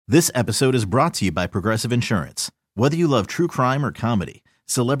This episode is brought to you by Progressive Insurance. Whether you love true crime or comedy,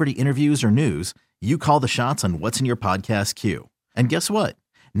 celebrity interviews or news, you call the shots on what's in your podcast queue. And guess what?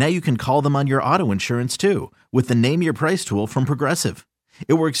 Now you can call them on your auto insurance too with the Name Your Price tool from Progressive.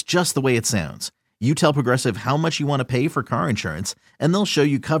 It works just the way it sounds. You tell Progressive how much you want to pay for car insurance, and they'll show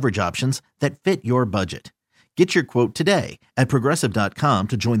you coverage options that fit your budget. Get your quote today at Progressive.com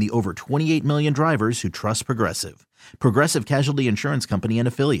to join the over 28 million drivers who trust Progressive. Progressive Casualty Insurance Company and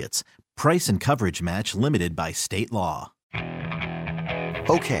Affiliates. Price and coverage match limited by state law.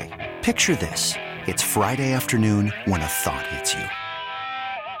 Okay, picture this. It's Friday afternoon when a thought hits you.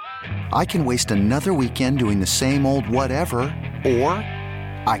 I can waste another weekend doing the same old whatever, or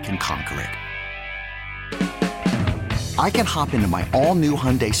I can conquer it. I can hop into my all-new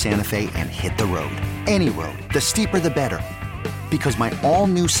Hyundai Santa Fe and hit the road. Any road. The steeper, the better. Because my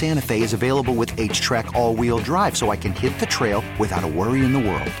all-new Santa Fe is available with H-Track all-wheel drive, so I can hit the trail without a worry in the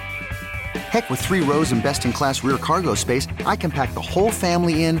world. Heck, with 3 rows and best-in-class rear cargo space, I can pack the whole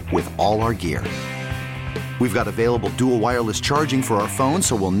family in with all our gear. We've got available dual wireless charging for our phones,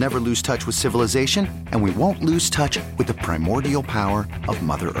 so we'll never lose touch with civilization, and we won't lose touch with the primordial power of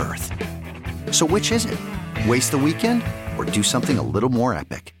Mother Earth. So which is it? Waste the weekend or do something a little more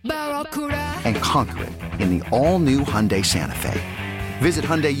epic? And conquer it in the all-new Hyundai Santa Fe. Visit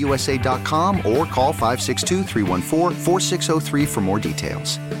HyundaiUSA.com or call 562-314-4603 for more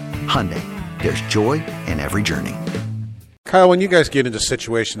details. Hyundai, there's joy in every journey. Kyle, when you guys get into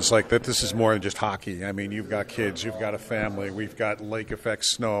situations like that, this is more than just hockey. I mean, you've got kids, you've got a family, we've got lake effect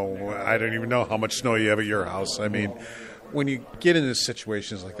snow. I don't even know how much snow you have at your house. I mean, when you get into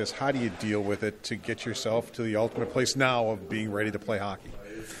situations like this, how do you deal with it to get yourself to the ultimate place now of being ready to play hockey?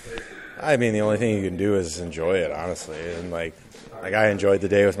 I mean, the only thing you can do is enjoy it, honestly. And like I enjoyed the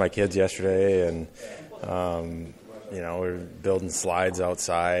day with my kids yesterday, and we're building slides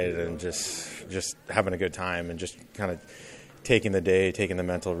outside and just having a good time and just kind of taking the day, taking the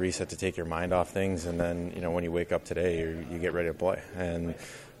mental reset to take your mind off things, and then when you wake up today, you get ready to play. And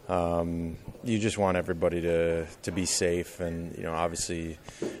you just want everybody to be safe, and obviously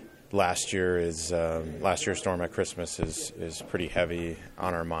last year's storm at Christmas is pretty heavy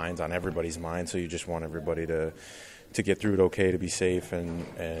on our minds, on everybody's minds. So you just want everybody to get through it okay, to be safe,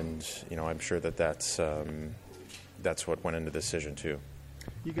 and I'm sure that's what went into the decision too.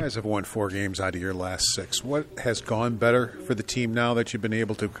 You guys have won 4 games out of your last 6. What has gone better for the team now that you've been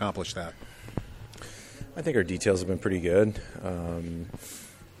able to accomplish that? I think our details have been pretty good. Off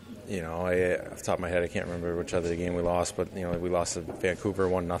the top of my head, I can't remember which other game we lost, but we lost to Vancouver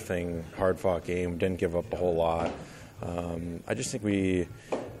 1-0, hard-fought game, didn't give up a whole lot. I just think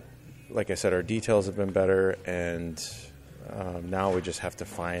like I said, our details have been better, and now we just have to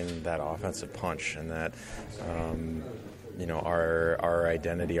find that offensive punch and that our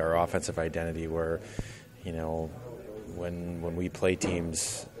identity, our offensive identity, where when we play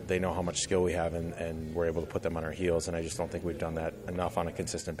teams, they know how much skill we have, and we're able to put them on our heels, and I just don't think we've done that enough on a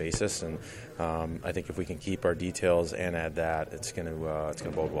consistent basis. And I think if we can keep our details and add that, it's going to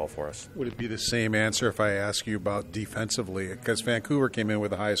bode well for us. Would it be the same answer if I ask you about defensively? Because Vancouver came in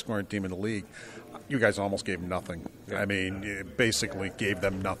with the highest scoring team in the league. You guys almost gave them nothing. Yeah. I mean, you basically gave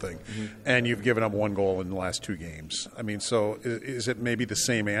them nothing. Mm-hmm. And you've given up 1 goal in the last 2 games. I mean, so is it maybe the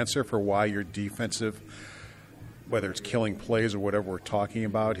same answer for why your defensive, whether it's killing plays or whatever we're talking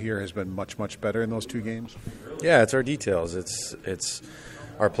about here, has been much, much better in those 2 games? Yeah, it's our details. It's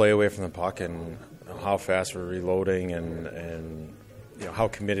our play away from the puck and how fast we're reloading and how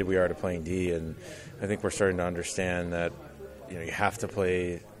committed we are to playing D. And I think we're starting to understand that you have to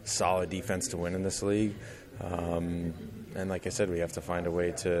play solid defense to win in this league. And like I said, we have to find a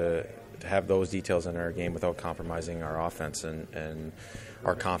way to have those details in our game without compromising our offense and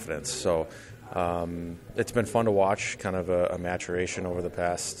our confidence. So it's been fun to watch, kind of a maturation over the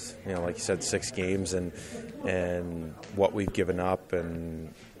past, like you said, 6 games and what we've given up,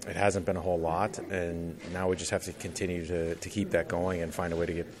 and it hasn't been a whole lot, and now we just have to continue to keep that going and find a way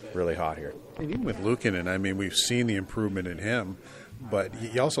to get really hot here. And even with Luukkonen, I mean, we've seen the improvement in him, but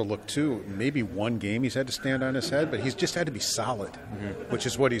he also looked, too, maybe 1 game he's had to stand on his head, but he's just had to be solid, which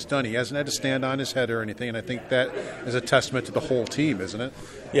is what he's done. He hasn't had to stand on his head or anything, and I think that is a testament to the whole team, isn't it?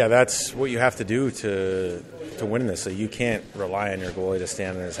 Yeah, that's what you have to do to win this. So you can't rely on your goalie to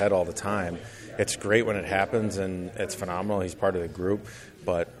stand on his head all the time. It's great when it happens, and it's phenomenal. He's part of the group,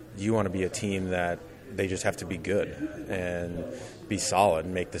 but you want to be a team that they just have to be good and be solid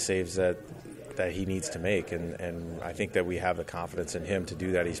and make the saves that he needs to make, and I think that we have the confidence in him to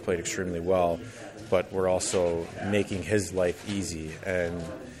do that. He's played extremely well, but we're also making his life easy, and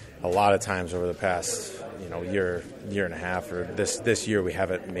a lot of times over the past year and a half, or this year we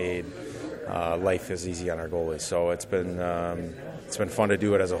haven't made life as easy on our goalies. So it's been fun to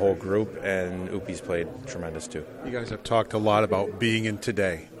do it as a whole group, and Oopie's played tremendous too. You guys have talked a lot about being in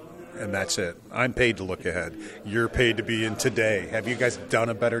today, and that's it. I'm paid to look ahead. You're paid to be in today. Have you guys done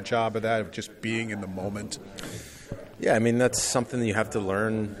a better job of that, of just being in the moment? Yeah, I mean, that's something that you have to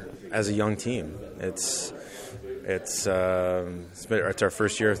learn as a young team. It's our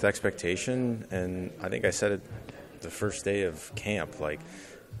first year with expectation, and I think I said it the first day of camp, like,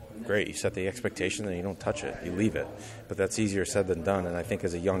 great, you set the expectation, then you don't touch it, you leave it. But that's easier said than done, and I think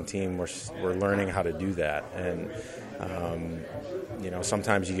as a young team, we're learning how to do that. And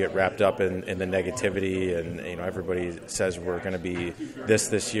sometimes you get wrapped up in the negativity, and everybody says we're going to be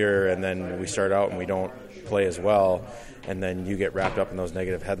this year, and then we start out and we don't play as well, and then you get wrapped up in those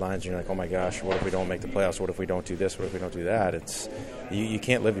negative headlines, and you're like, oh my gosh, what if we don't make the playoffs? What if we don't do this? What if we don't do that? You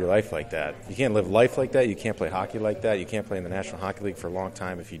can't live your life like that. You can't live life like that. You can't play hockey like that. You can't play in the National Hockey League for a long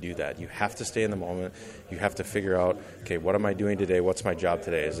time if you do that. You have to stay in the moment. You have to figure out, okay, what am I doing today? What's my job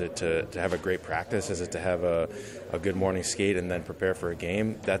today? Is it to have a great practice? Is it to have a good morning skate and then prepare for a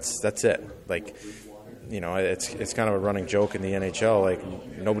game? That's it. Like, it's kind of a running joke in the NHL. Like,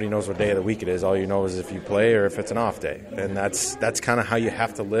 nobody knows what day of the week it is. All you know is if you play or if it's an off day. And that's kind of how you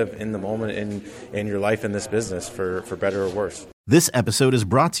have to live in the moment in your life in this business, for better or worse. This episode is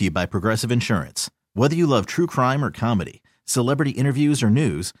brought to you by Progressive Insurance. Whether you love true crime or comedy, celebrity interviews or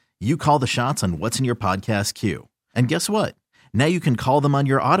news, you call the shots on what's in your podcast queue. And guess what? Now you can call them on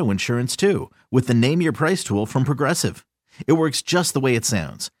your auto insurance too, with the Name Your Price tool from Progressive. It works just the way it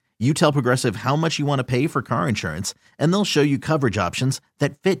sounds. You tell Progressive how much you want to pay for car insurance, and they'll show you coverage options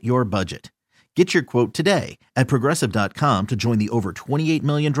that fit your budget. Get your quote today at Progressive.com to join the over 28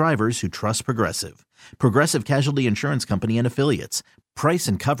 million drivers who trust Progressive. Progressive Casualty Insurance Company and Affiliates. Price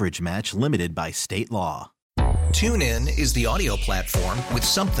and coverage match limited by state law. TuneIn is the audio platform with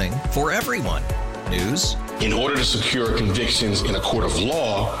something for everyone. News. In order to secure convictions in a court of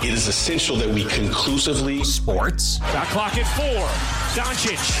law, it is essential that we conclusively. Sports. Got clock at 4.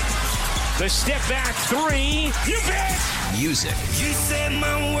 Doncic. The step back 3. You bet. Music. You set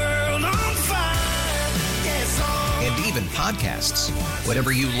my world on fire. Yes, and even podcasts.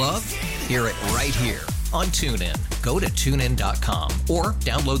 Whatever you love, hear it right here on TuneIn. Go to TuneIn.com or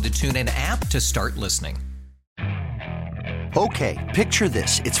download the TuneIn app to start listening. Okay, picture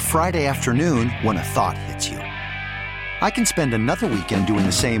this. It's Friday afternoon when a thought hits you. I can spend another weekend doing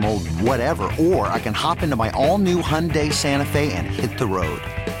the same old whatever, or I can hop into my all-new Hyundai Santa Fe and hit the road.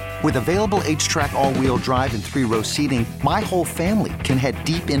 With available H-Track all-wheel drive and 3-row seating, my whole family can head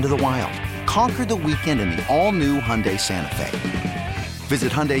deep into the wild. Conquer the weekend in the all-new Hyundai Santa Fe.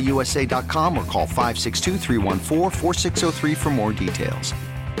 Visit HyundaiUSA.com or call 562-314-4603 for more details.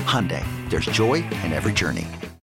 Hyundai, there's joy in every journey.